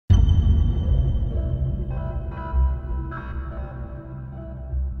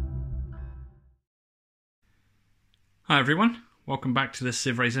Hi everyone, welcome back to the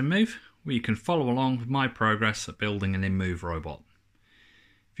Civrays InMoov, where you can follow along with my progress at building an InMoov robot.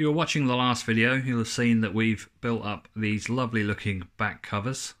 If you were watching the last video, you'll have seen that we've built up these lovely looking back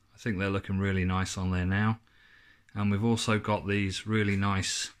covers. I think they're looking really nice on there now. And we've also got these really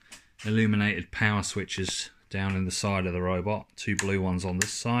nice illuminated power switches down in the side of the robot. Two blue ones on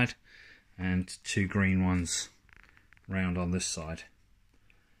this side and two green ones round on this side.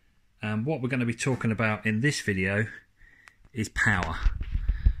 And what we're going to be talking about in this video is power.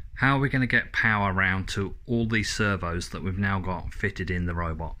 How are we going to get power round to all these servos that we've now got fitted in the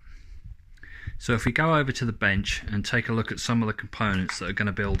robot? So if we go over to the bench and take a look at some of the components that are going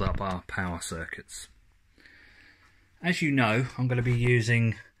to build up our power circuits. As you know, I'm going to be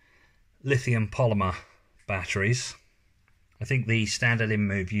using lithium polymer batteries. I think the standard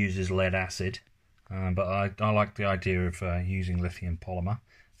InMoov uses lead acid, but I like the idea of using lithium polymer.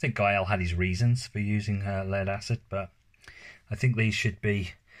 I think Gael had his reasons for using lead acid, but I think these should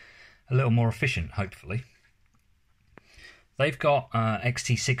be a little more efficient, hopefully. They've got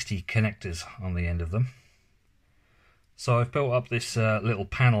XT60 connectors on the end of them. So I've built up this little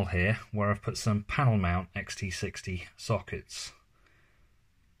panel here where I've put some panel mount XT60 sockets.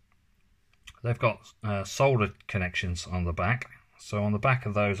 They've got soldered connections on the back. So on the back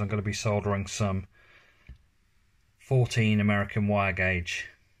of those I'm going to be soldering some 14 American wire gauge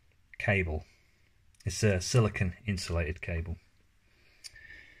cable. It's a silicone insulated cable.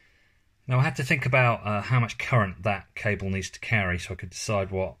 Now I had to think about how much current that cable needs to carry so I could decide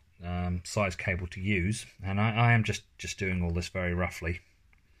what size cable to use, and I am just doing all this very roughly.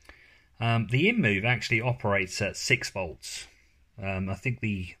 The InMoov actually operates at 6 volts. I think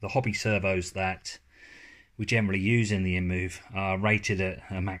the hobby servos that we generally use in the InMoov are rated at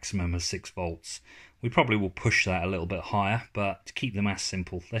a maximum of 6 volts. We probably will push that a little bit higher, but to keep the maths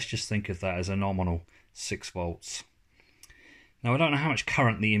simple, let's just think of that as a nominal 6 volts. Now I don't know how much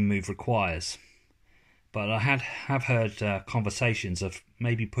current the InMoov requires, but I have heard conversations of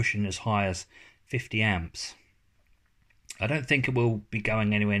maybe pushing as high as 50 amps. I don't think it will be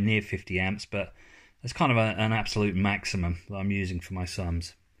going anywhere near 50 amps, but it's kind of an absolute maximum that I'm using for my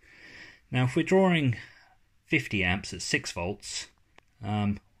sums. Now if we're drawing 50 amps at 6 volts,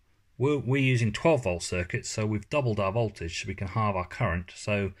 we're using 12 volt circuits, so we've doubled our voltage so we can halve our current.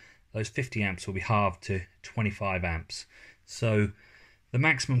 So those 50 amps will be halved to 25 amps. So the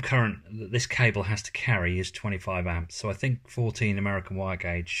maximum current that this cable has to carry is 25 amps. So I think 14 American wire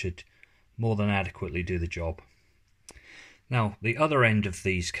gauge should more than adequately do the job. Now the other end of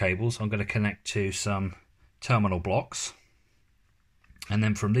these cables I'm going to connect to some terminal blocks. And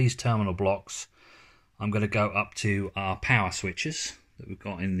then from these terminal blocks I'm going to go up to our power switches that we've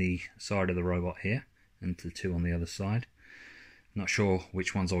got in the side of the robot here, and the two on the other side. Not sure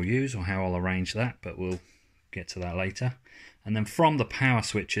which ones I'll use or how I'll arrange that, but we'll get to that later. And then from the power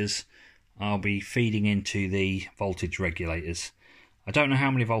switches I'll be feeding into the voltage regulators. I don't know how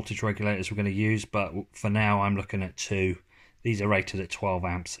many voltage regulators we're going to use, but for now I'm looking at 2. These are rated at 12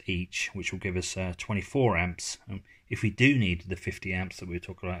 amps each, which will give us 24 amps. If we do need the 50 amps that we were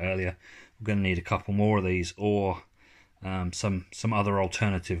talking about earlier, we're going to need a couple more of these, or some other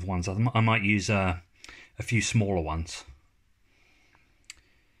alternative ones. I might use a few smaller ones.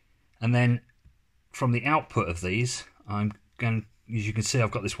 And then from the output of these, I'm going, as you can see,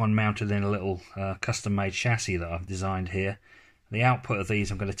 I've got this one mounted in a little custom-made chassis that I've designed here. The output of these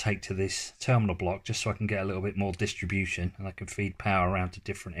I'm going to take to this terminal block just so I can get a little bit more distribution and I can feed power around to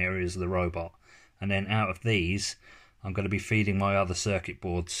different areas of the robot. And then out of these I'm going to be feeding my other circuit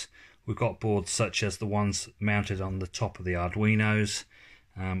boards. We've got boards such as the ones mounted on the top of the Arduinos.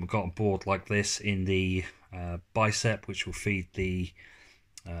 We've got a board like this in the bicep, which will feed the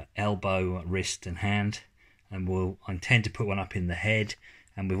elbow, wrist and hand, and I intend to put one up in the head,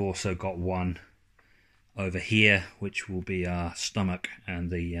 and we've also got one over here which will be our stomach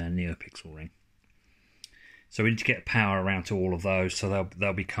and the neopixel ring. So we need to get power around to all of those, so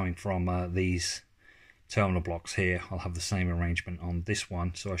they'll be coming from these terminal blocks here. I'll have the same arrangement on this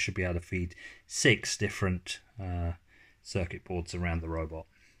one, so I should be able to feed 6 different circuit boards around the robot.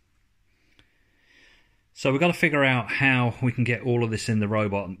 So we've got to figure out how we can get all of this in the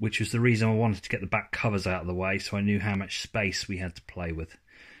robot, which was the reason I wanted to get the back covers out of the way so I knew how much space we had to play with.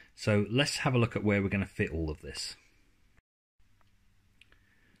 So let's have a look at where we're going to fit all of this.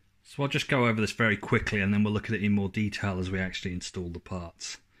 So I'll just go over this very quickly and then we'll look at it in more detail as we actually install the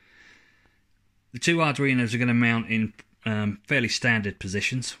parts. The 2 Arduinos are going to mount in fairly standard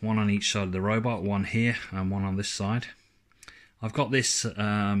positions, one on each side of the robot, one here and one on this side. I've got this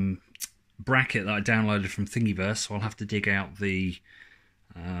bracket that I downloaded from Thingiverse, so I'll have to dig out the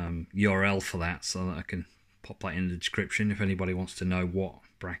URL for that so that I can pop that in the description if anybody wants to know what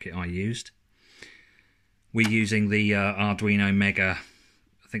bracket I used. We're using the Arduino Mega,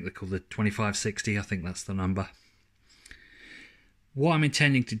 I think they're called the 2560, I think that's the number. What I'm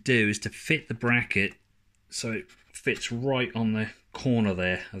intending to do is to fit the bracket so it fits right on the corner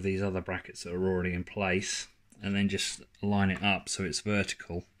there of these other brackets that are already in place, and then just line it up so it's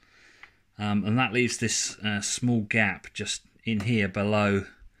vertical. And that leaves this small gap just in here below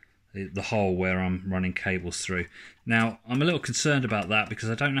the hole where I'm running cables through. Now I'm a little concerned about that because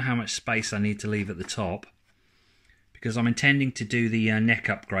I don't know how much space I need to leave at the top, because I'm intending to do the neck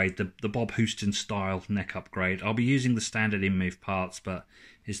upgrade, the Bob Houston style neck upgrade. I'll be using the standard InMoov parts, but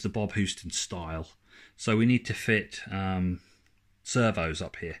it's the Bob Houston style. So we need to fit servos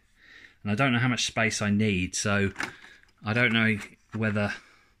up here. And I don't know how much space I need, so I don't know whether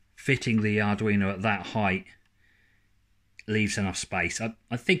fitting the Arduino at that height leaves enough space.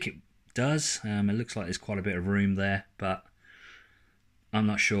 I think it does. It looks like there's quite a bit of room there, but I'm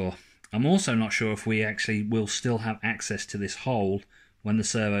not sure. I'm also not sure if we actually will still have access to this hole when the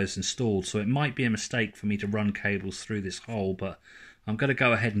servo's installed, so it might be a mistake for me to run cables through this hole, but I'm going to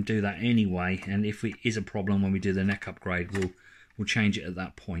go ahead and do that anyway, and if it is a problem when we do the neck upgrade, we'll change it at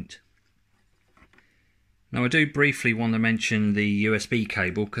that point. Now I do briefly want to mention the USB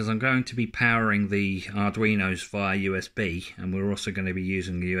cable, because I'm going to be powering the Arduinos via USB, and we're also going to be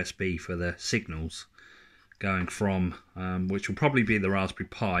using the USB for the signals going from, which will probably be the Raspberry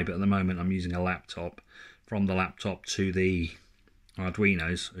Pi, but at the moment I'm using a laptop. From the laptop to the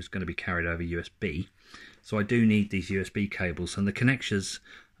Arduinos, it's going to be carried over USB. So I do need these USB cables, and the connectors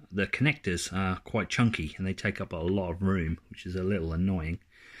are quite chunky and they take up a lot of room, which is a little annoying.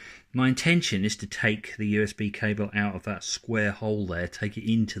 My intention is to take the USB cable out of that square hole there, take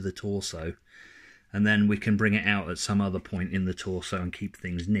it into the torso, and then we can bring it out at some other point in the torso and keep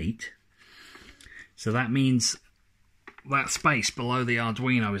things neat. So that means that space below the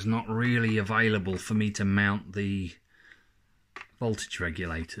Arduino is not really available for me to mount the voltage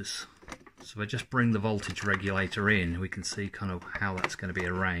regulators. So if I just bring the voltage regulator in, we can see kind of how that's going to be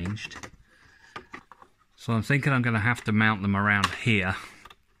arranged. So I'm thinking I'm going to have to mount them around here.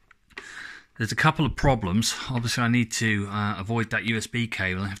 There's a couple of problems. Obviously I need to avoid that USB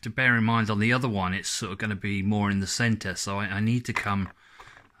cable. I have to bear in mind on the other one it's sort of going to be more in the center, so I need to come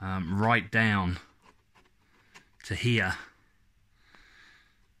right down to here,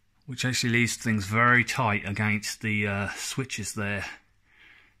 which actually leaves things very tight against the switches there.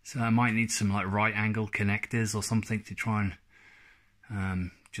 So I might need some like right angle connectors or something to try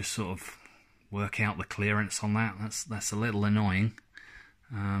and just sort of work out the clearance on that. That's a little annoying.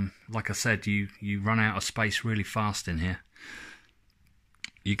 Like I said, you run out of space really fast in here.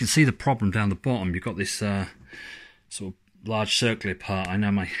 You can see the problem down the bottom. You've got this sort of large circular part. I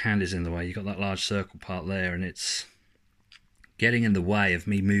know my hand is in the way. You've got that large circle part there, and it's getting in the way of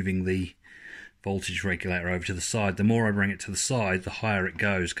me moving the voltage regulator over to the side. The more I bring it to the side, the higher it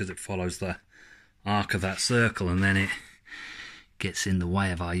goes, because it follows the arc of that circle, and then it gets in the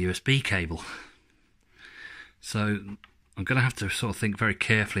way of our USB cable. So I'm going to have to sort of think very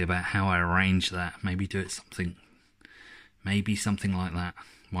carefully about how I arrange that. Maybe do it maybe something like that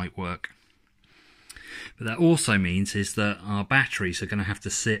might work. But that also means is that our batteries are going to have to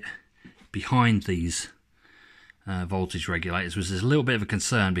sit behind these voltage regulators, which is a little bit of a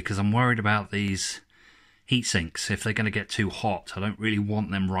concern because I'm worried about these heat sinks. If they're going to get too hot, I don't really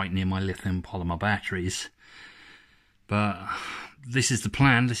want them right near my lithium polymer batteries. But this is the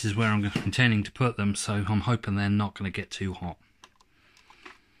plan, this is where I'm intending to put them, so I'm hoping they're not going to get too hot.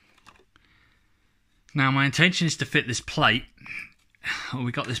 Now my intention is to fit this plate.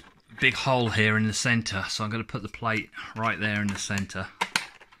 We've got this big hole here in the center, so I'm going to put the plate right there in the center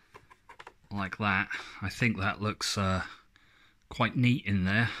like that. I think that looks quite neat in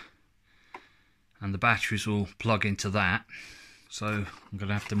there, and the batteries will plug into that, so I'm going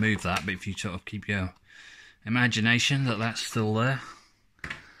to have to move that, but if you sort of keep your imagination that that's still there.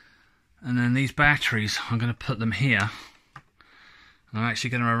 And then these batteries, I'm going to put them here. I'm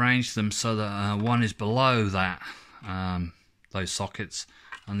actually going to arrange them so that one is below that those sockets,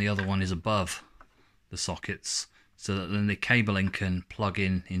 and the other one is above the sockets, so that then the cabling can plug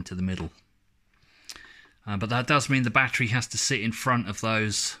in into the middle. But that does mean the battery has to sit in front of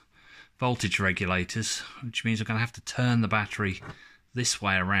those voltage regulators, which means I'm going to have to turn the battery this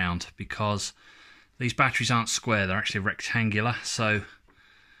way around, because these batteries aren't square, they're actually rectangular. So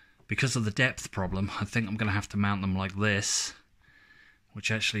because of the depth problem, I think I'm going to have to mount them like this, which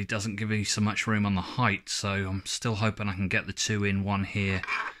actually doesn't give me so much room on the height. So I'm still hoping I can get the two in, one here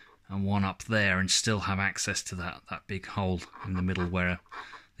and one up there, and still have access to that big hole in the middle where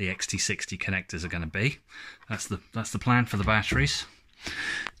the XT60 connectors are going to be. That's the plan for the batteries.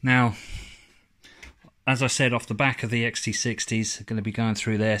 Now, as I said, off the back of the XT60s are going to be going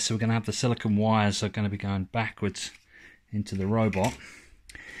through there, so we're going to have the silicone wires are going to be going backwards into the robot.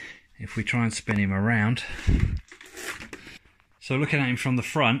 If we try and spin him around, so looking at him from the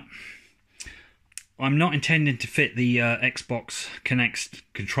front, I'm not intending to fit the Xbox Connect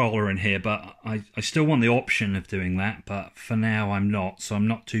controller in here, but I still want the option of doing that, but for now I'm not, so I'm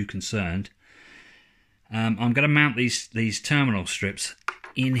not too concerned. I'm going to mount these terminal strips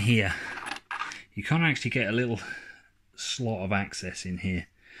in here. You can't actually get a little slot of access in here.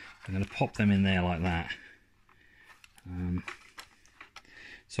 I'm going to pop them in there like that.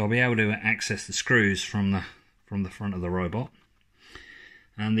 So I'll be able to access the screws from the front of the robot.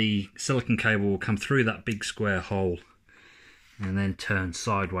 And the silicone cable will come through that big square hole and then turn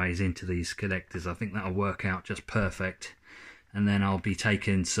sideways into these connectors. I think that'll work out just perfect. And then I'll be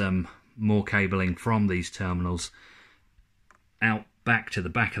taking some more cabling from these terminals out back to the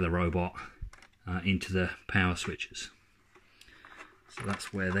back of the robot into the power switches. So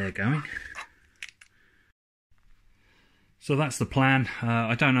that's where they're going. So that's the plan.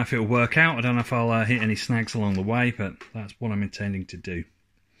 I don't know if it'll work out. I don't know if I'll hit any snags along the way, but that's what I'm intending to do.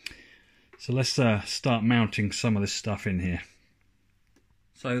 So let's start mounting some of this stuff in here.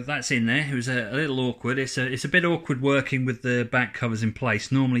 So that's in there. It was a little awkward. It's a bit awkward working with the back covers in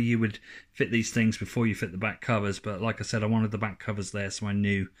place. Normally you would fit these things before you fit the back covers, but like I said, I wanted the back covers there so I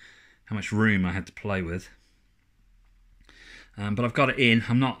knew how much room I had to play with. But I've got it in.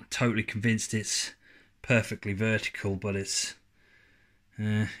 I'm not totally convinced it's perfectly vertical, but it's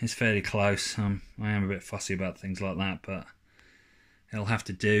fairly close. I am a bit fussy about things like that, but it'll have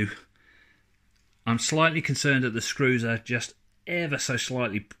to do. I'm slightly concerned that the screws are just ever so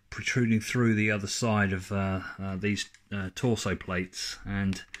slightly protruding through the other side of these torso plates,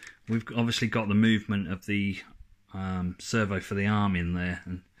 and we've obviously got the movement of the servo for the arm in there,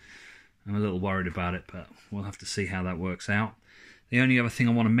 and I'm a little worried about it, but we'll have to see how that works out. The only other thing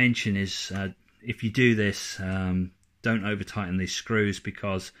I want to mention is if you do this, don't over tighten these screws,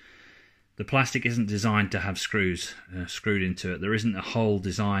 because the plastic isn't designed to have screws screwed into it. There isn't a hole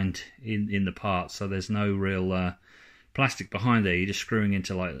designed in the part, so there's no real plastic behind there. You're just screwing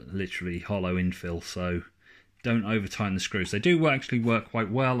into like literally hollow infill, so don't over tighten the screws. They do actually work quite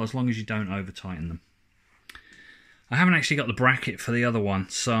well as long as you don't over tighten them. I haven't actually got the bracket for the other one,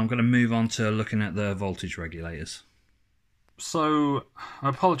 so I'm going to move on to looking at the voltage regulators. So I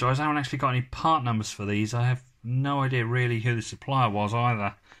apologise, I haven't actually got any part numbers for these. I have no idea really who the supplier was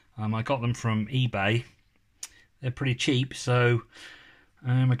either. I got them from eBay. They're pretty cheap, so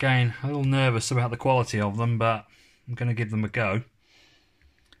again, a little nervous about the quality of them, but I'm going to give them a go.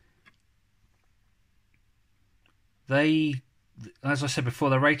 They, as I said before,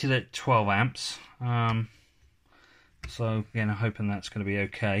 they're rated at 12 amps. So again, I'm hoping that's going to be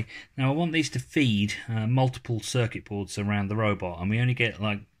okay. Now I want these to feed multiple circuit boards around the robot, and we only get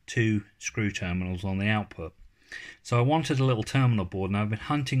like 2 screw terminals on the output. So I wanted a little terminal board, and I've been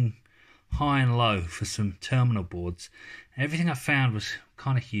hunting high and low for some terminal boards. Everything I found was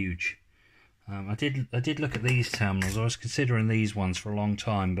kind of huge. I did look at these terminals. I was considering these ones for a long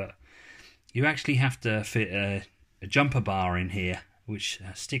time, but you actually have to fit a jumper bar in here, which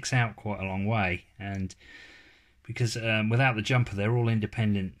sticks out quite a long way, and because without the jumper they're all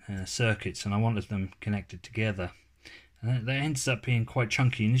independent circuits, and I wanted them connected together. And that ends up being quite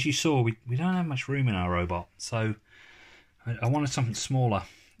chunky, and as you saw, we don't have much room in our robot, so I wanted something smaller,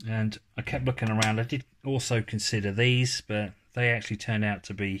 and I kept looking around. I did also consider these, but they actually turned out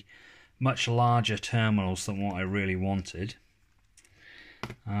to be much larger terminals than what I really wanted.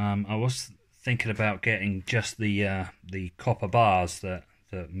 I was thinking about getting just the copper bars that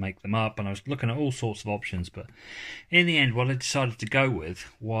make them up, and I was looking at all sorts of options, but in the end what I decided to go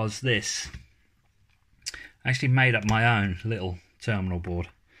with was this. I actually made up my own little terminal board,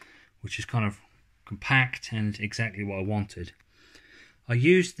 which is kind of compact and exactly what I wanted. I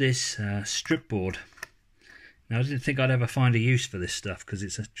used this strip board. Now I didn't think I'd ever find a use for this stuff because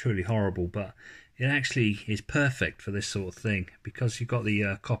it's truly horrible, but it actually is perfect for this sort of thing, because you've got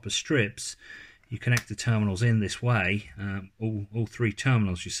the copper strips. You connect the terminals in this way. All 3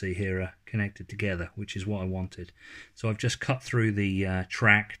 terminals you see here are connected together, which is what I wanted. So I've just cut through the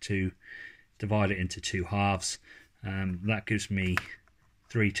track to divide it into 2 halves. That gives me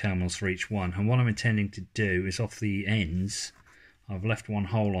 3 terminals for each one, and what I'm intending to do is off the ends, I've left one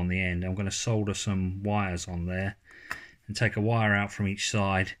hole on the end. I'm going to solder some wires on there and take a wire out from each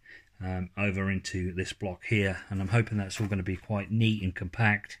side over into this block here, and I'm hoping that's all going to be quite neat and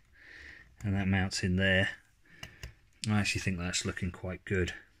compact, and that mounts in there. I actually think that's looking quite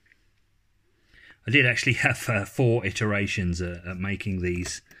good. I did actually have 4 iterations at making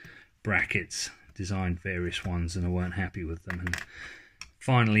these brackets, designed various ones, and I weren't happy with them, and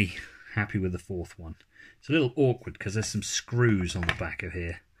finally happy with the 4th one. It's a little awkward because there's some screws on the back of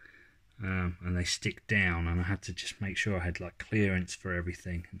here, and they stick down, and I had to just make sure I had like clearance for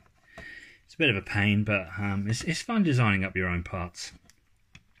everything. It's a bit of a pain, but it's fun designing up your own parts.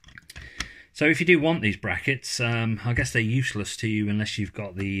 So if you do want these brackets, I guess they're useless to you unless you've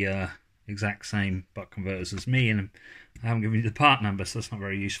got the exact same buck converters as me, and I haven't given you the part number, so that's not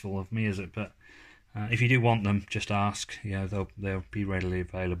very useful of me, is it? But if you do want them, just ask. They'll be readily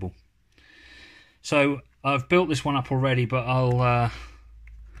available. So I've built this one up already, but I'll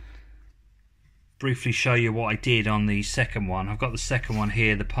briefly show you what I did on the second one. I've got the second one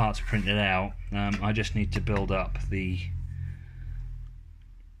here, the parts printed out. I just need to build up the...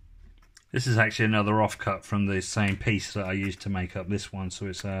 This is actually another offcut from the same piece that I used to make up this one, so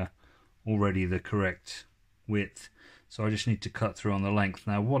it's already the correct width. So I just need to cut through on the length.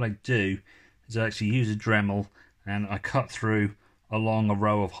 Now what I do is I actually use a Dremel and I cut through along a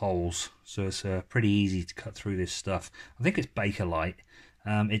row of holes, so it's pretty easy to cut through this stuff. I think it's Bakelite.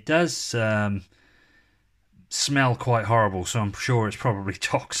 It does smell quite horrible, so I'm sure it's probably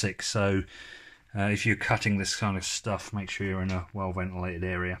toxic, so if you're cutting this kind of stuff, make sure you're in a well ventilated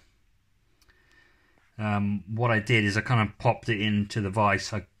area. What I did is I kind of popped it into the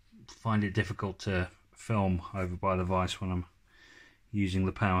vise. I find it difficult to film over by the vise when I'm using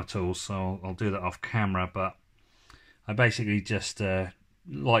the power tools, so I'll do that off camera, but I basically just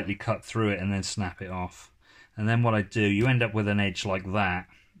lightly cut through it and then snap it off. And then what I do, you end up with an edge like that,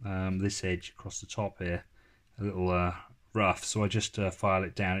 this edge across the top here, a little rough, so I just file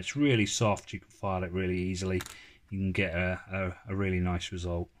it down. It's really soft, you can file it really easily, you can get a really nice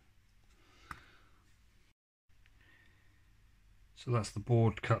result. So that's the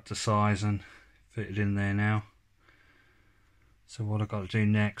board cut to size and fitted in there now. So what I've got to do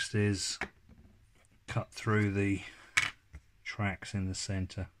next is cut through the tracks in the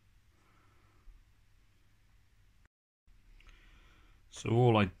centre. So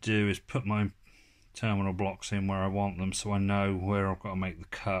all I do is put my terminal blocks in where I want them, so I know where I've got to make the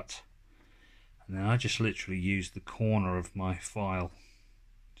cut. And then I just literally use the corner of my file,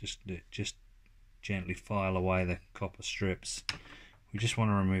 just gently file away the copper strips. We just want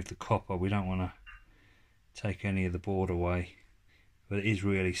to remove the copper, we don't want to take any of the board away, but it is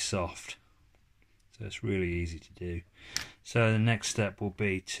really soft, so it's really easy to do. So the next step will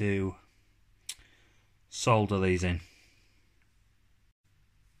be to solder these in.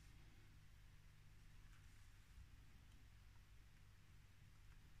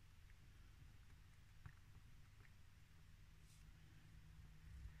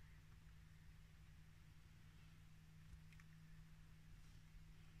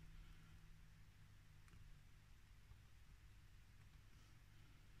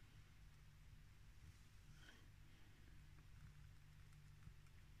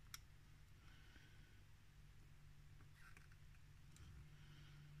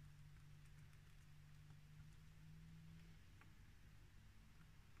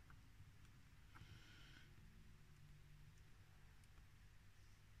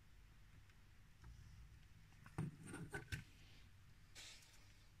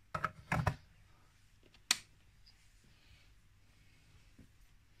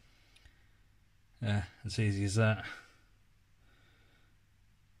 As easy as that.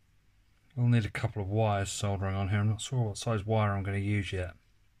 We'll need a couple of wires soldering on here. I'm not sure what size wire I'm going to use yet.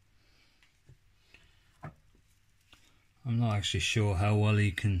 I'm not actually sure how well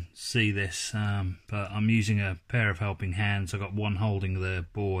you can see this, but I'm using a pair of helping hands. I've got one holding the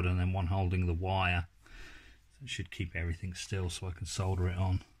board and then one holding the wire. So it should keep everything still so I can solder it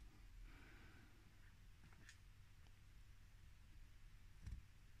on.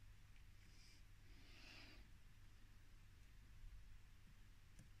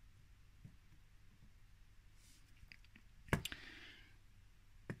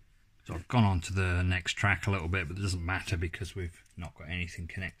 So I've gone on to the next track a little bit, but it doesn't matter because we've not got anything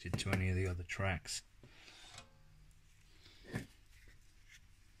connected to any of the other tracks.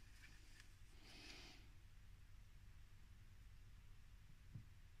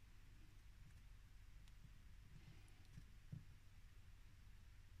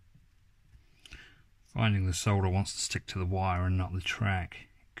 Finding the solder wants to stick to the wire and not the track.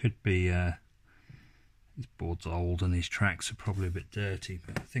 It could be this board's old and these tracks are probably a bit dirty,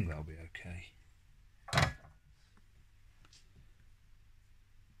 but I think that'll be okay.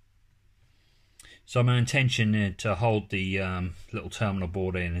 So my intention to hold the little terminal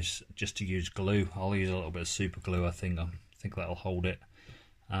board in is just to use glue. I'll use a little bit of super glue. I think that'll hold it.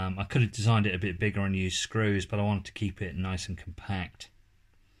 I could have designed it a bit bigger and used screws, but I wanted to keep it nice and compact.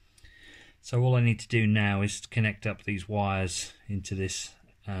 So all I need to do now is connect up these wires into this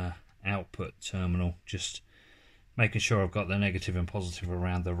output terminal, just making sure I've got the negative and positive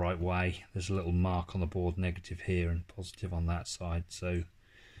around the right way. There's a little mark on the board, negative here and positive on that side, so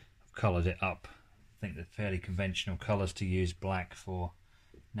I've coloured it up. I think they're fairly conventional colours to use, black for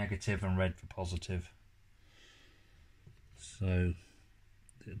negative and red for positive. So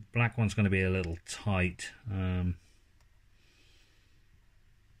the black one's going to be a little tight.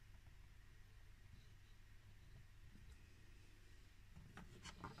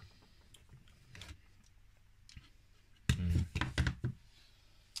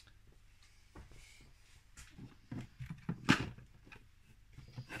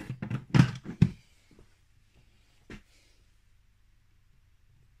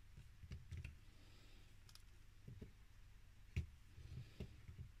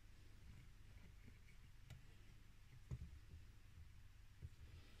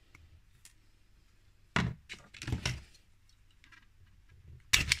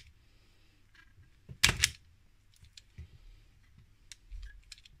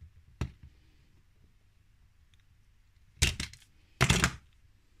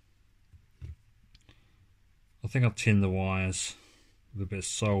 I think I'll tin the wires with a bit of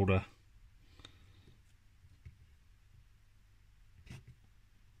solder.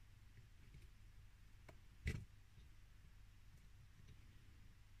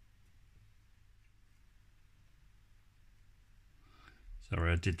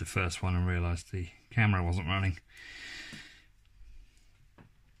 Sorry, I did the first one and realised the camera wasn't running.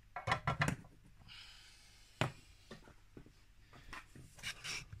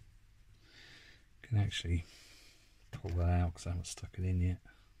 Can actually pull that out because I haven't stuck it in yet.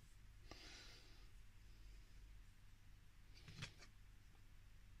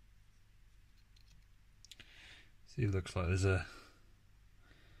 See, it looks like there's a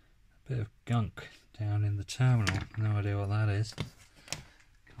bit of gunk down in the terminal. No idea what that is.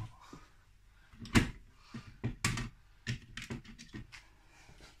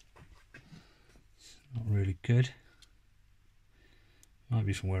 It's not really good. Might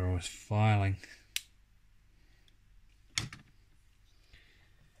be from where I was filing.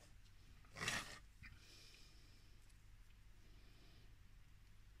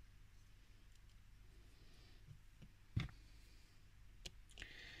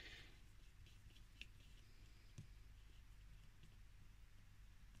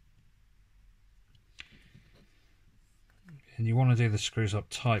 And you want to do the screws up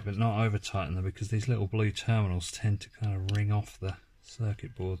tight, but not over tighten them, because these little blue terminals tend to kind of ring off the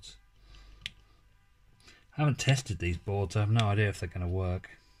circuit boards. I haven't tested these boards, I have no idea if they're going to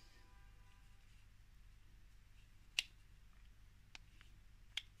work.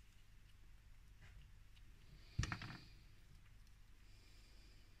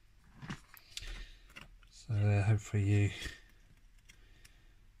 So hopefully you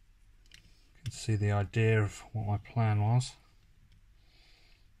can see the idea of what my plan was.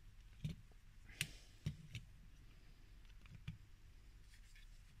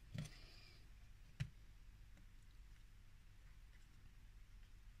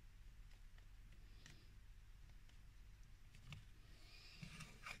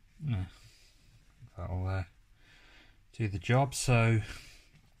 Yeah, that'll do the job. So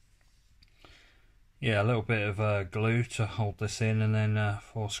yeah, a little bit of glue to hold this in, and then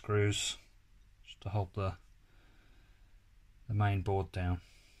 4 screws just to hold the main board down.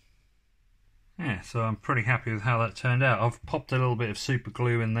 Yeah, so I'm pretty happy with how that turned out. I've popped a little bit of super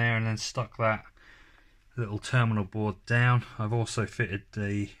glue in there and then stuck that little terminal board down. I've also fitted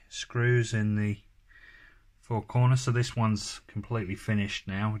the screws in the 4 corners, so this one's completely finished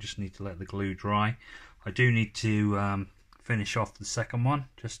now. We just need to let the glue dry. I do need to finish off the second one.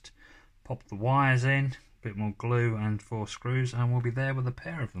 Just pop the wires in, a bit more glue and 4 screws, and we'll be there with a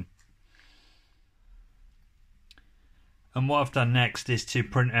pair of them. And what I've done next is to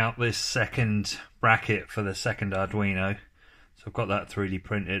print out this second bracket for the second Arduino. So I've got that 3D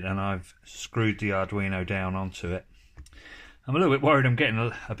printed and I've screwed the Arduino down onto it. I'm a little bit worried I'm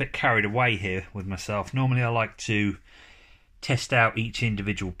getting a bit carried away here with myself. Normally I like to test out each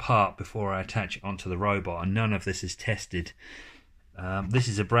individual part before I attach it onto the robot, and none of this is tested. This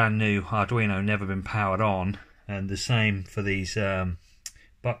is a brand new Arduino, never been powered on, and the same for these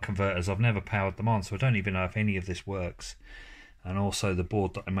buck converters. I've never powered them on, so I don't even know if any of this works. And also the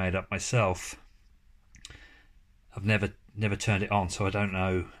board that I made up myself, I've never turned it on, so I don't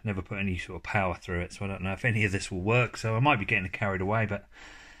know, never put any sort of power through it, so I don't know if any of this will work. So I might be getting carried away, but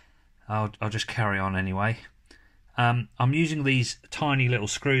I'll just carry on anyway. I'm using these tiny little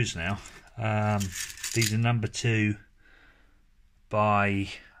screws now. These are number 2 by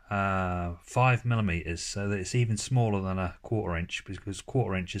 5mm, so that it's even smaller than a 1/4 inch, because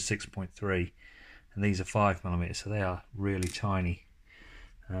 1/4 inch is 6.3 and these are 5mm, so they are really tiny,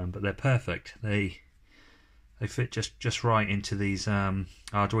 but they're perfect. They fit just right into these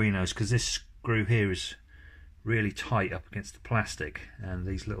Arduinos, because this screw here is really tight up against the plastic, and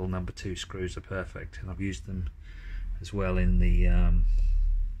these little number 2 screws are perfect, and I've used them as well in the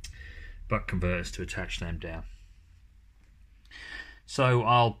buck converters to attach them down. So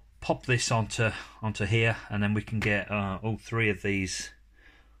I'll pop this onto here, and then we can get all 3 of these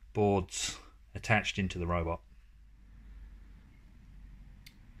boards attached into the robot.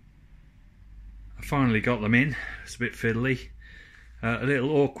 I finally got them in. It's a bit fiddly, a little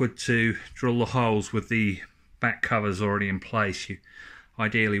awkward to drill the holes with the back covers already in place. You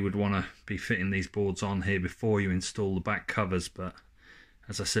ideally would want to be fitting these boards on here before you install the back covers, but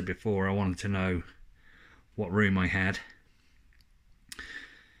as I said before, I wanted to know what room I had.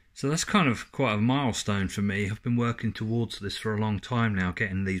 So that's kind of quite a milestone for me. I've been working towards this for a long time now,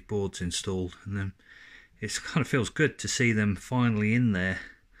 getting these boards installed, and then it kind of feels good to see them finally in there.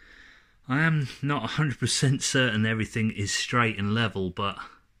 I am not 100% certain everything is straight and level, but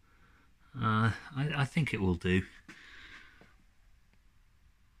I think it will do.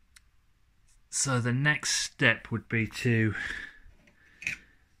 So the next step would be to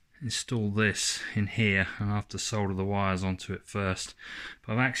install this in here, and I have to solder the wires onto it first.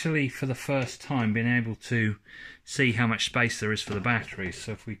 But I've actually, for the first time, been able to see how much space there is for the batteries.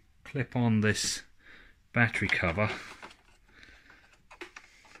 So if we clip on this battery cover,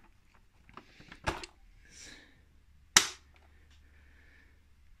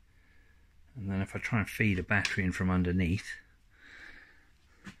 and then if I try and feed a battery in from underneath,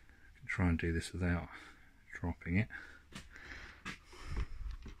 I can try and do this without dropping it.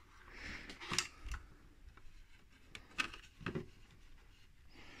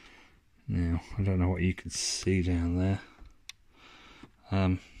 Now, I don't know what you can see down there.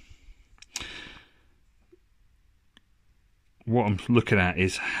 What I'm looking at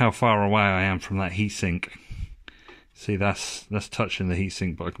is how far away I am from that heatsink. See, that's touching the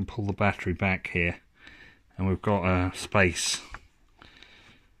heatsink, but I can pull the battery back here, and we've got a space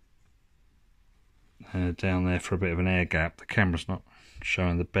down there for a bit of an air gap. The camera's not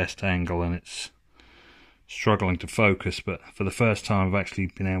showing the best angle, and it's struggling to focus, but for the first time I've actually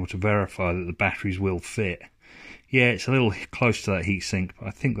been able to verify that the batteries will fit. Yeah, it's a little close to that heatsink, but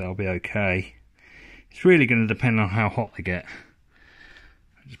I think that'll be okay. It's really going to depend on how hot they get.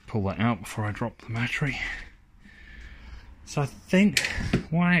 I'll just pull that out before I drop the battery. So I think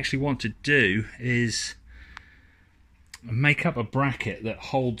what I actually want to do is make up a bracket that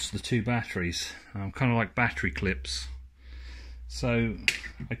holds the 2 batteries, kind of like battery clips. So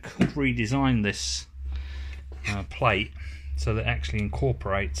I could redesign this plate so that it actually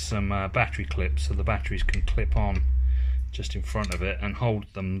incorporates some battery clips, so the batteries can clip on just in front of it and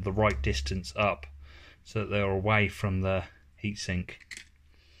hold them the right distance up so that they're away from the heatsink.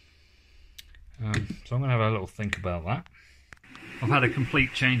 So I'm going to have a little think about that. I've had a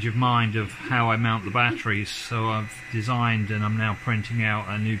complete change of mind of how I mount the batteries, so I've designed and I'm now printing out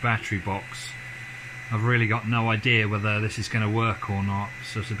a new battery box. I've really got no idea whether this is going to work or not,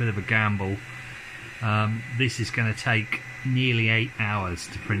 so it's a bit of a gamble. This is going to take nearly 8 hours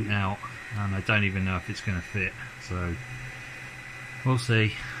to print out, and I don't even know if it's going to fit, so we'll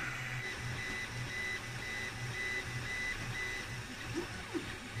see.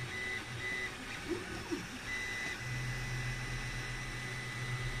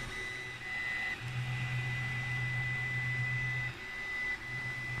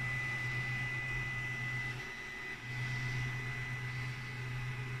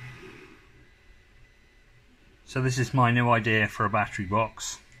 So this is my new idea for a battery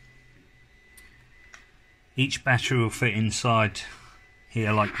box. Each battery will fit inside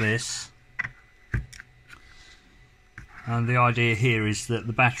here like this. And the idea here is that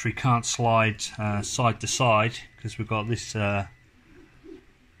the battery can't slide side to side, because we've got this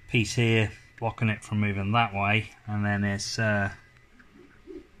piece here blocking it from moving that way, and then it's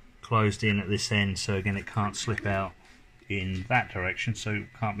closed in at this end, so again it can't slip out in that direction, so it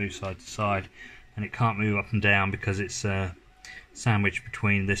can't move side to side. And it can't move up and down because it's sandwiched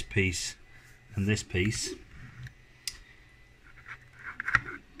between this piece and this piece.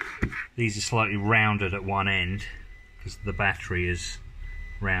 These are slightly rounded at one end because the battery is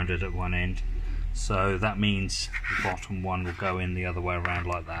rounded at one end, so that means the bottom one will go in the other way around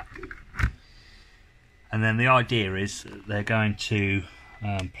like that. And then the idea is they're going to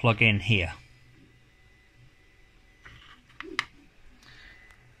plug in here.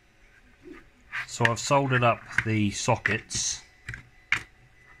 So I've soldered up the sockets.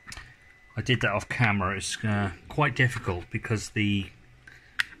 I did that off camera. It's quite difficult because the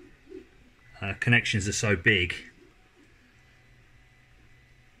connections are so big.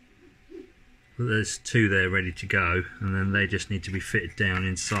 There's two there ready to go, and then they just need to be fitted down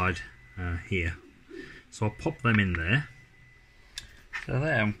inside here. So I'll pop them in there. So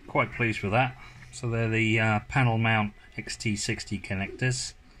there, I'm quite pleased with that. So they're the panel mount XT60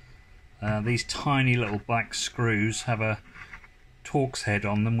 connectors. These tiny little black screws have a Torx head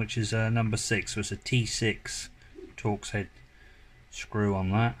on them, which is number 6, so it's a T6 Torx head screw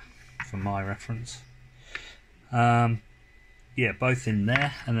on that, for my reference. Yeah, both in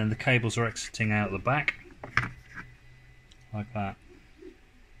there, and then the cables are exiting out the back, like that.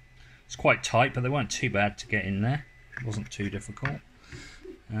 It's quite tight, but they weren't too bad to get in there. It wasn't too difficult.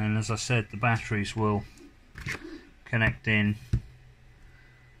 And as I said, the batteries will connect in.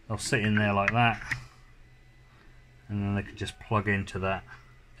 They'll sit in there like that, and then they can just plug into that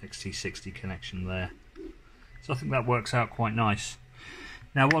XT60 connection there. So I think that works out quite nice.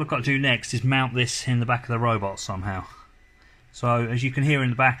 Now what I've got to do next is mount this in the back of the robot somehow. So as you can hear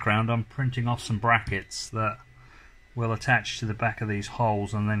in the background, I'm printing off some brackets that will attach to the back of these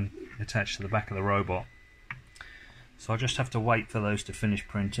holes and then attach to the back of the robot. So I'll just have to wait for those to finish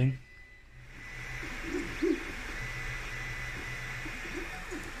printing.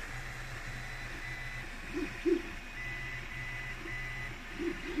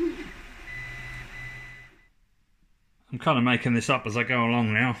 I'm kind of making this up as I go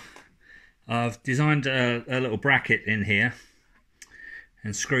along now. I've designed a little bracket in here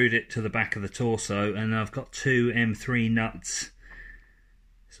and screwed it to the back of the torso, and I've got 2 M3 nuts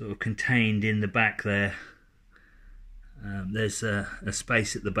sort of contained in the back there. There's a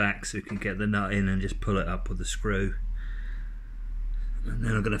space at the back so you can get the nut in and just pull it up with a screw. And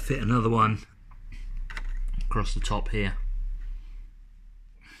then I'm going to fit another one across the top here.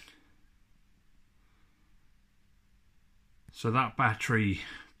 So that battery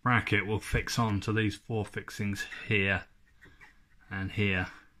bracket will fix on to these 4 fixings here and here.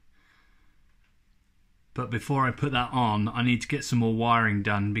 But before I put that on, I need to get some more wiring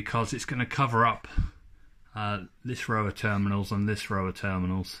done, because it's going to cover up this row of terminals and this row of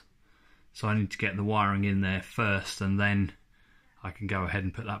terminals. So I need to get the wiring in there first, and then I can go ahead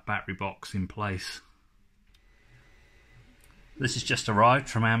and put that battery box in place. This has just arrived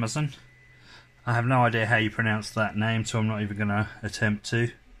from Amazon. I have no idea how you pronounce that name, so I'm not even going to attempt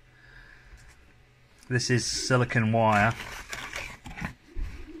to. This is silicone wire,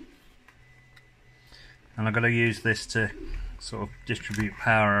 and I'm going to use this to sort of distribute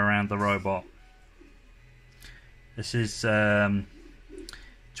power around the robot. This is 20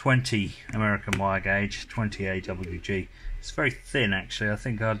 American wire gauge, 20 AWG. It's very thin actually. I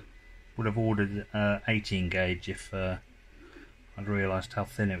think I would have ordered 18 gauge if I'd realised how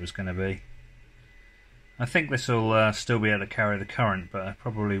thin it was going to be. I think this will still be able to carry the current, but I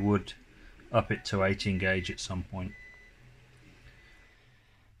probably would up it to 18 gauge at some point.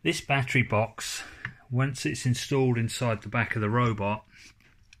 This battery box, once it's installed inside the back of the robot,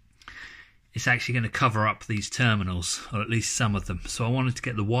 it's actually going to cover up these terminals, or at least some of them. So I wanted to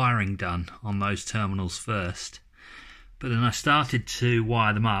get the wiring done on those terminals first. But then I started to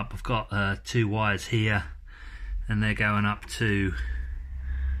wire them up. I've got 2 wires here, and they're going up to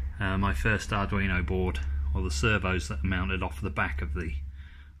my first Arduino board, or the servos that are mounted off the back of the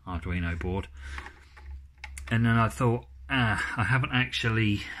Arduino board. And then I thought, I haven't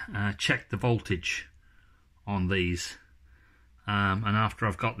actually checked the voltage on these, and after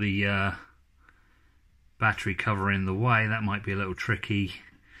I've got the battery cover in the way, that might be a little tricky.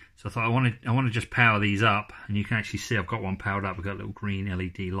 So I thought I want to just power these up, and you can actually see I've got one powered up. I've got a little green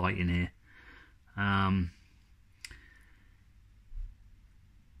LED light in here.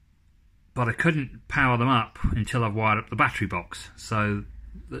 But I couldn't power them up until I've wired up the battery box. So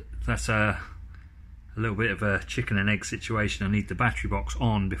that's a little bit of a chicken and egg situation. I need the battery box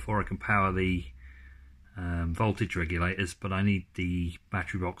on before I can power the voltage regulators, but I need the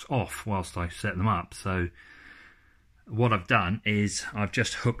battery box off whilst I set them up. So what I've done is I've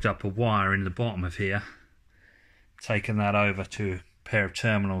just hooked up a wire in the bottom of here, taken that over to a pair of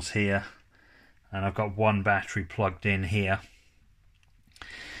terminals here, and I've got one battery plugged in here.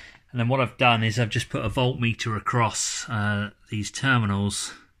 And then what I've done is I've just put a voltmeter across these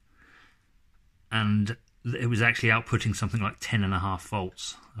terminals, and it was actually outputting something like 10.5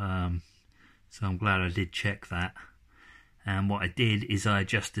 volts. So I'm glad I did check that. And what I did is I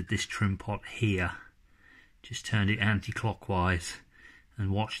adjusted this trim pot here, just turned it anti-clockwise,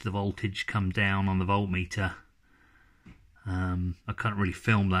 and watched the voltage come down on the voltmeter. I couldn't really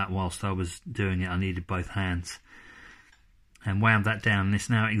film that whilst I was doing it. I needed both hands. And wound that down, and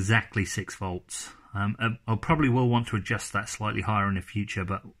it's now exactly 6 volts. I probably will want to adjust that slightly higher in the future,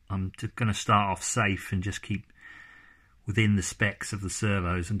 but I'm just going to start off safe and just keep within the specs of the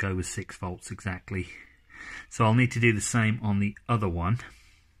servos and go with 6 volts exactly. So I'll need to do the same on the other one.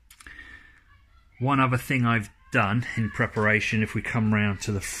 One other thing I've done in preparation, if we come round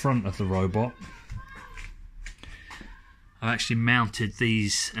to the front of the robot, I've actually mounted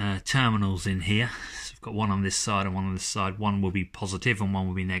these terminals in here. So I've got one on this side and one on this side. One will be positive and one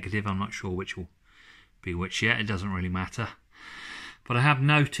will be negative. I'm not sure which will be which yet. It doesn't really matter. But I have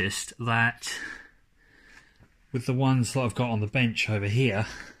noticed that with the ones that I've got on the bench over here,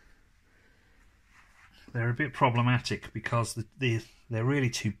 they're a bit problematic because they're really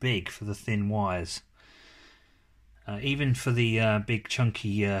too big for the thin wires. Even for the big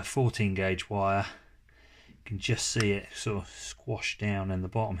chunky 14 gauge wire, you can just see it sort of squashed down in the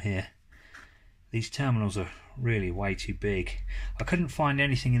bottom here. These terminals are really way too big. I couldn't find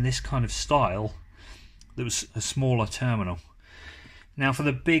anything in this kind of style that was a smaller terminal. Now for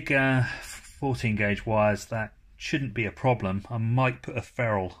the big 14 gauge wires, that shouldn't be a problem. I might put a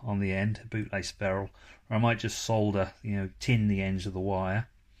ferrule on the end, a bootlace ferrule, or I might just solder, tin the ends of the wire.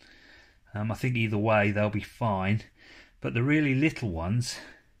 I think either way they'll be fine. But the really little ones,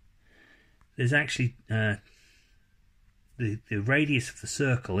 there's actually the radius of the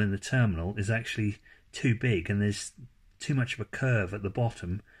circle in the terminal is actually too big, and there's too much of a curve at the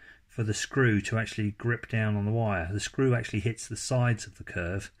bottom for the screw to actually grip down on the wire. The screw actually hits the sides of the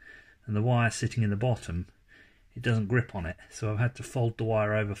curve, and the wire sitting in the bottom, it doesn't grip on it. So I've had to fold the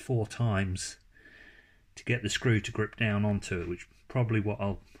wire over 4 times to get the screw to grip down onto it, which is probably what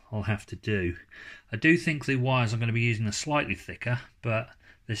I'll have to do. I do think the wires I'm going to be using are slightly thicker, but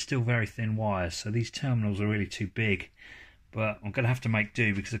they're still very thin wires, so these terminals are really too big. But I'm going to have to make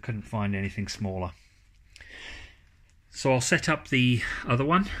do because I couldn't find anything smaller. So I'll set up the other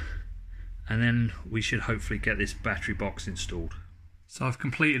one, and then we should hopefully get this battery box installed. So I've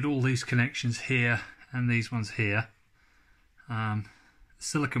completed all these connections here and these ones here. The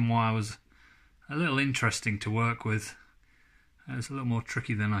silicone wire was a little interesting to work with. It was a little more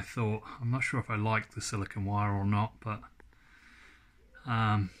tricky than I thought. I'm not sure if I like the silicone wire or not, but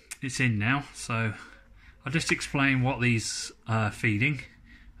it's in now. So I'll just explain what these are feeding.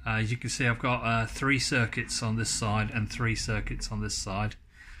 As you can see, I've got 3 circuits on this side and 3 circuits on this side.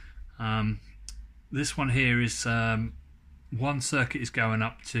 This one here is one circuit is going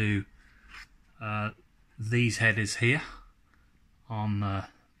up to these headers here on the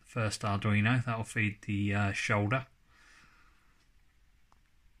first Arduino. That will feed the shoulder.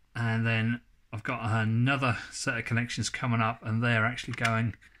 And then I've got another set of connections coming up, and they're actually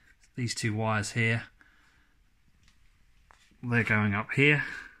going, these 2 wires here, they're going up here,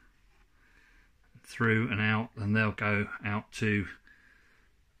 through and out, and they'll go out to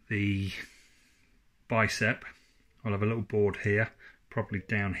the bicep. I'll have a little board here, probably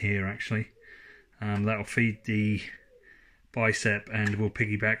down here actually. That'll feed the bicep, and we'll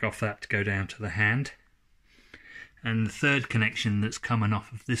piggyback off that to go down to the hand. And the third connection that's coming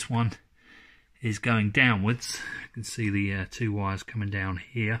off of this one is going downwards. You can see the 2 wires coming down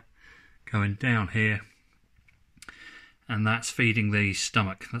here, going down here, and that's feeding the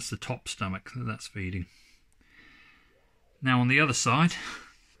stomach. That's the top stomach that's feeding. Now on the other side,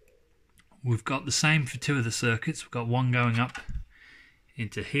 we've got the same for 2 of the circuits. We've got one going up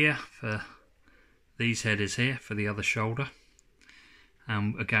into here for these headers here for the other shoulder.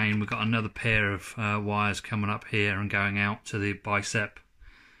 Again, we've got another pair of wires coming up here and going out to the bicep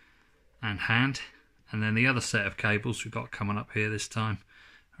and hand. And then the other set of cables we've got coming up here this time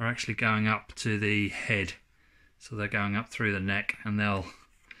are actually going up to the head. So they're going up through the neck, and they'll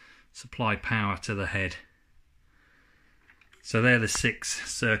supply power to the head. So they're the 6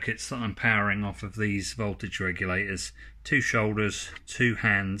 circuits that I'm powering off of these voltage regulators. 2 shoulders, 2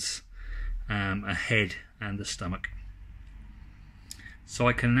 hands, a head and a stomach. So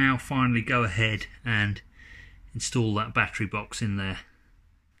I can now finally go ahead and install that battery box in there.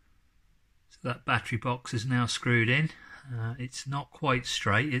 So that battery box is now screwed in. It's not quite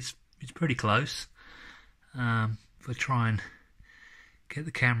straight, it's pretty close. If I try and get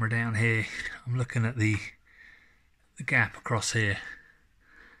the camera down here, I'm looking at the gap across here.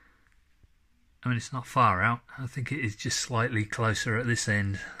 I mean, it's not far out. I think it is just slightly closer at this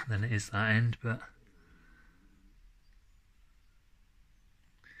end than it is that end, but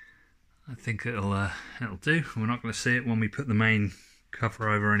I think it'll do. We're not going to see it when we put the main cover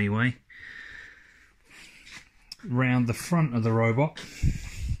over anyway. Round the front of the robot,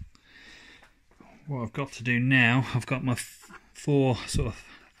 what I've got to do now, I've got my 4 sort of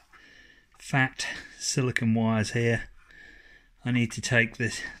fat silicone wires here. I need to take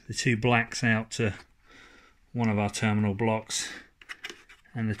the 2 blacks out to one of our terminal blocks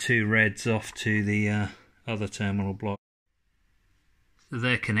and the 2 reds off to the other terminal block. So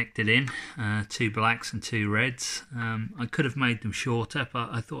they're connected in, 2 blacks and 2 reds. I could have made them shorter, but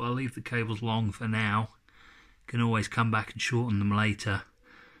I thought I'll leave the cables long for now. Can always come back and shorten them later.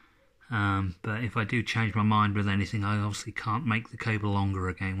 But if I do change my mind with anything, I obviously can't make the cable longer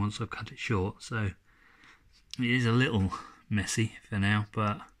again once I've cut it short. So it is a little messy for now,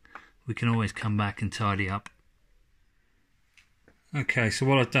 but we can always come back and tidy up. Okay, so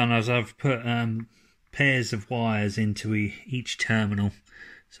what I've done is I've put pairs of wires into each terminal,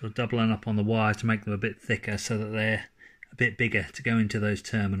 so doubling up on the wire to make them a bit thicker so that they're a bit bigger to go into those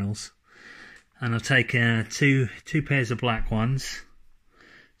terminals. And I've taken two pairs of black ones,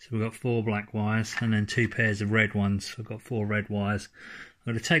 so we've got 4 black wires, and then 2 pairs of red ones, so I've got 4 red wires.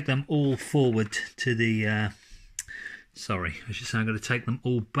 I'm going to take them all forward to the I'm going to take them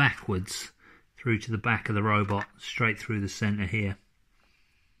all backwards through to the back of the robot, straight through the centre here.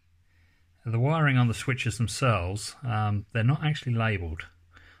 And the wiring on the switches themselves, they're not actually labelled.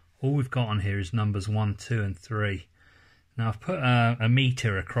 All we've got on here is numbers 1, 2 and 3. Now I've put a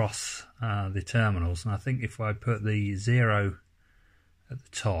meter across the terminals, and I think if I put the 0 at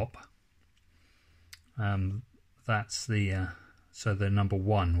the top, that's the so the number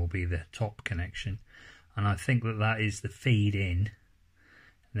 1 will be the top connection, and I think that is the feed in,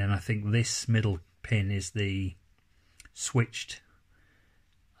 and then I think this middle pin is the switched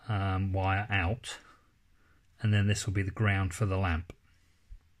wire out, and then this will be the ground for the lamp.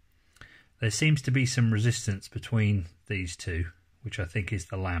 There seems to be some resistance between these two, which I think is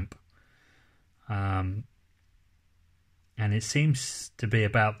the lamp, and it seems to be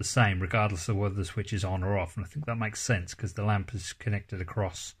about the same regardless of whether the switch is on or off, and I think that makes sense because the lamp is connected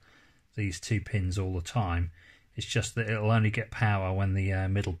across these 2 pins all the time. It's just that it'll only get power when the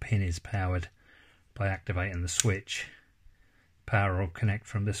middle pin is powered by activating the switch. Power will connect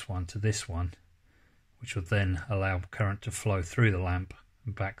from this one to this one, which will then allow current to flow through the lamp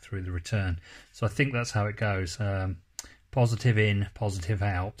and back through the return. So I think that's how it goes. Positive in, positive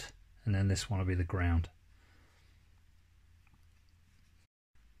out, and then this one will be the ground.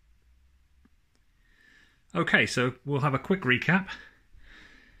 Okay, so we'll have a quick recap.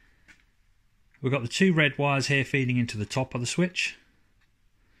 We've got the 2 red wires here feeding into the top of the switch,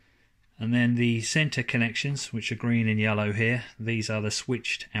 and then the centre connections, which are green and yellow here, these are the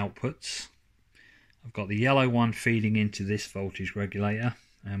switched outputs. I've got the yellow one feeding into this voltage regulator,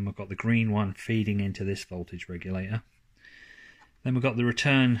 and we've got the green one feeding into this voltage regulator. Then we've got the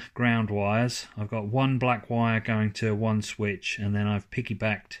return ground wires. I've got 1 black wire going to one switch, and then I've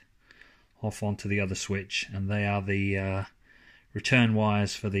piggybacked off onto the other switch, and they are the return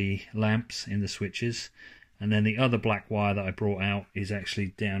wires for the lamps in the switches. And then the other black wire that I brought out is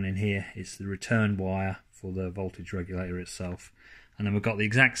actually down in here. It's the return wire for the voltage regulator itself. And then we've got the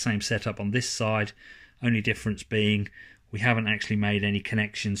exact same setup on this side, only difference being we haven't actually made any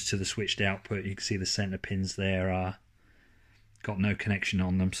connections to the switched output. You can see the centre pins there are got no connection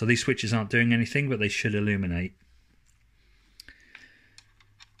on them. So these switches aren't doing anything, but they should illuminate.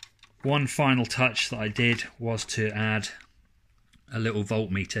 One final touch that I did was to add a little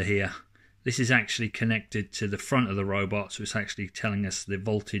voltmeter here. This is actually connected to the front of the robot, so it's actually telling us the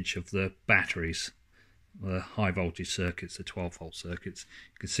voltage of the batteries, the high voltage circuits, the 12 volt circuits.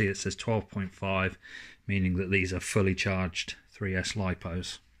 You can see it says 12.5, meaning that these are fully charged 3S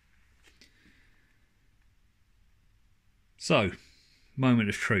LiPos. So, moment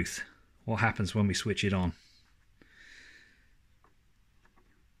of truth. What happens when we switch it on?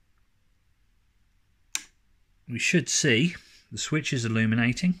 We should see the switch is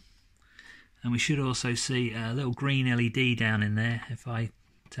illuminating, and we should also see a little green LED down in there. If I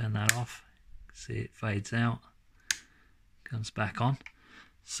turn that off, see it fades out, comes back on.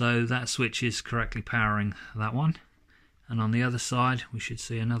 So that switch is correctly powering that one. And on the other side we should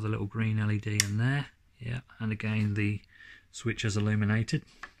see another little green LED in there. Yeah, and again the switch is illuminated.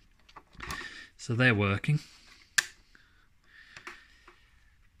 So they're working.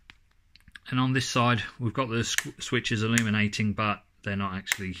 And on this side we've got the switches illuminating, but they're not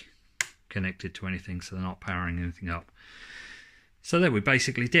actually connected to anything, so they're not powering anything up. So there, we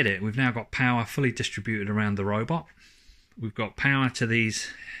basically did it. We've now got power fully distributed around the robot. We've got power to these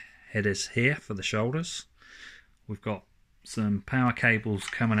headers here for the shoulders. We've got some power cables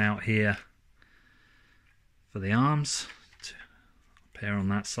coming out here for the arms, a pair on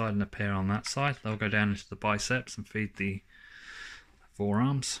that side and a pair on that side. They'll go down into the biceps and feed the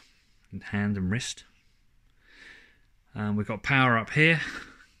forearms. hand and wrist. We've got power up here,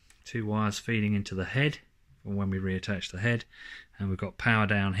 2 wires feeding into the head for when we reattach the head, and we've got power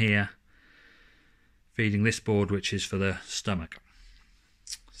down here feeding this board, which is for the stomach.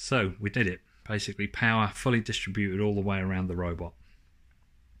 So we did it. Basically power fully distributed all the way around the robot.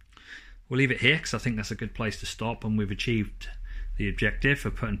 We'll leave it here because I think that's a good place to stop, and we've achieved the objective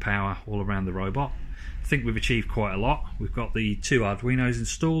of putting power all around the robot. I think we've achieved quite a lot. We've got the 2 Arduinos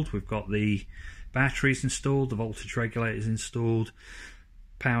installed, we've got the batteries installed, the voltage regulators installed,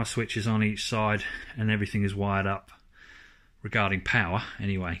 power switches on each side, and everything is wired up regarding power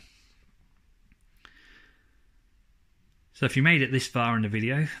anyway. So if you made it this far in the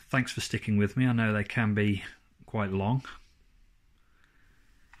video, thanks for sticking with me. I know they can be quite long.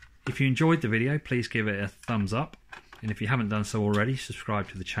 If you enjoyed the video, please give it a thumbs up, and if you haven't done so already, subscribe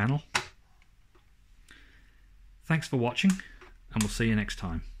to the channel. Thanks for watching, and we'll see you next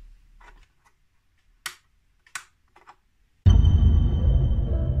time.